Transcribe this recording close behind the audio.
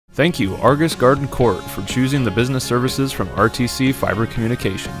Thank you, Argos Garden Court, for choosing the business services from RTC Fiber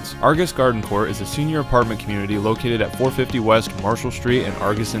Communications. Argos Garden Court is a senior apartment community located at 450 West Marshall Street in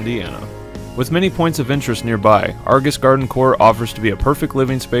Argos, Indiana. With many points of interest nearby, Argos Garden Court offers to be a perfect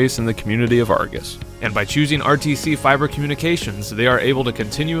living space in the community of Argos. And by choosing RTC Fiber Communications, they are able to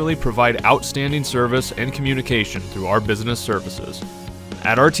continually provide outstanding service and communication through our business services.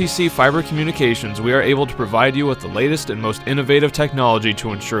 At RTC Fiber Communications, we are able to provide you with the latest and most innovative technology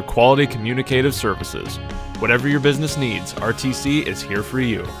to ensure quality communicative services. Whatever your business needs, RTC is here for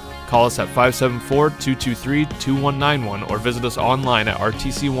you. Call us at 574-223-2191 or visit us online at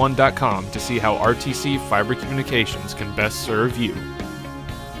rtc1.com to see how RTC Fiber Communications can best serve you.